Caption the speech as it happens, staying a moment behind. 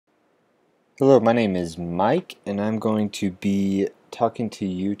Hello, my name is Mike, and I'm going to be talking to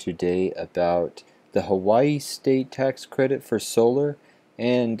you today about the Hawaii state tax credit for solar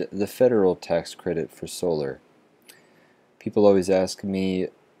and the federal tax credit for solar. People always ask me,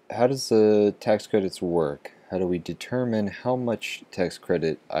 how does the tax credits work? How do we determine how much tax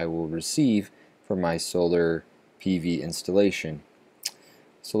credit I will receive for my solar PV installation?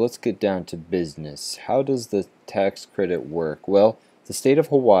 So let's get down to business. How does the tax credit work? Well, the state of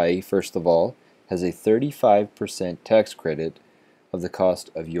Hawaii, first of all, has a 35% tax credit of the cost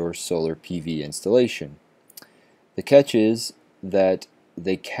of your solar PV installation. The catch is that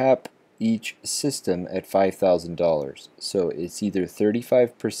they cap each system at $5,000. So it's either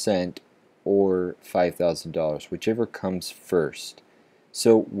 35% or $5,000, whichever comes first.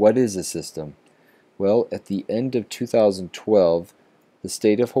 So what is a system? Well, at the end of 2012, the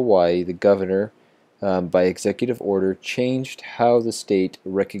state of Hawaii, the governor, by executive order, changed how the state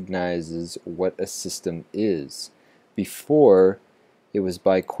recognizes what a system is. Before, it was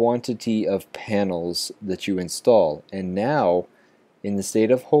by quantity of panels that you install, and now, in the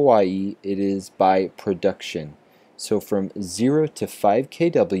state of Hawaii, it is by production. So from 0 to 5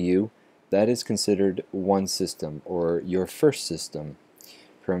 kW, that is considered one system, or your first system.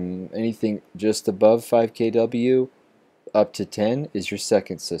 From anything just above 5 kW up to 10 is your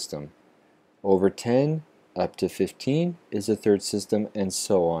second system. Over 10 up to 15 is a third system, and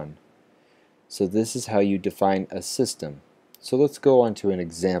so on. So this is how you define a system. So let's go on to an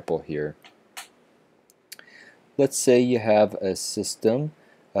example here. Let's say you have a system,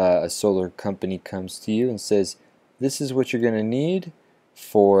 a solar company comes to you and says, this is what you're going to need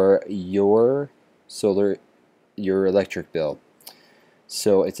for your electric bill.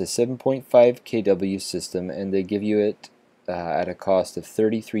 So it's a 7.5 kW system, and they give you it at a cost of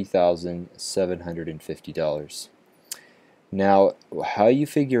 $33,750. Now, how you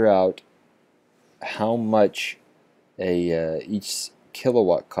figure out how much each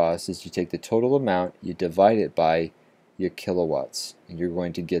kilowatt costs is you take the total amount, you divide it by your kilowatts, and you're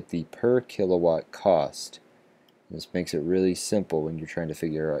going to get the per kilowatt cost. This makes it really simple when you're trying to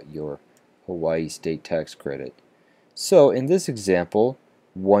figure out your Hawaii state tax credit. So in this example,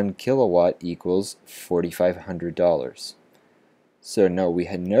 1 kilowatt equals $4,500. So we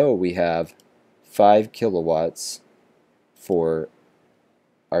have 5 kilowatts for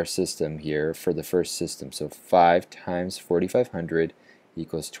our system here for the first system. So 5 times 4,500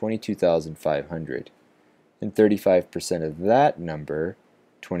 equals 22,500. And 35% of that number,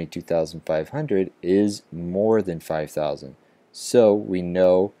 22,500, is more than 5,000. So we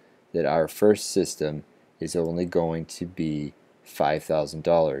know that our first system is only going to be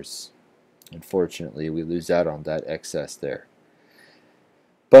 $5,000. Unfortunately, we lose out on that excess there.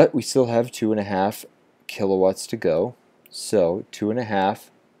 But we still have 2.5 kilowatts to go. So 2.5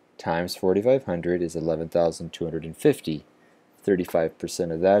 times 4,500 is 11,250.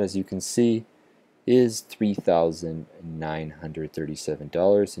 35% of that, as you can see, is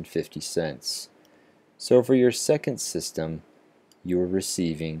 $3,937.50. So for your second system, you are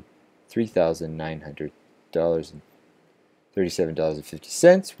receiving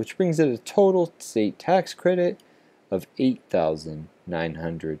 $3,937.50, which brings it a total state tax credit of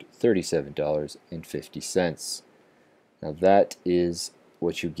 $8,937.50. Now that is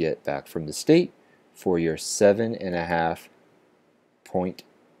what you get back from the state for your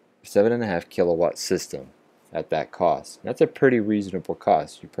 7.5 kilowatt system at that cost. That's a pretty reasonable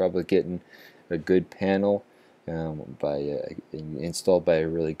cost. You're probably getting a good panel installed by a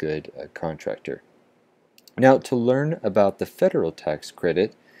really good contractor. Now, to learn about the federal tax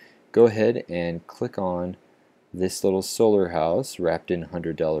credit, go ahead and click on this little solar house wrapped in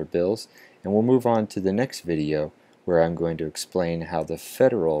 $100 bills, and we'll move on to the next video where I'm going to explain how the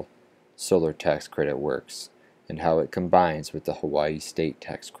federal solar tax credit works and how it combines with the Hawaii state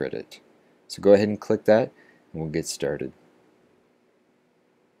tax credit. So go ahead and click that and we'll get started.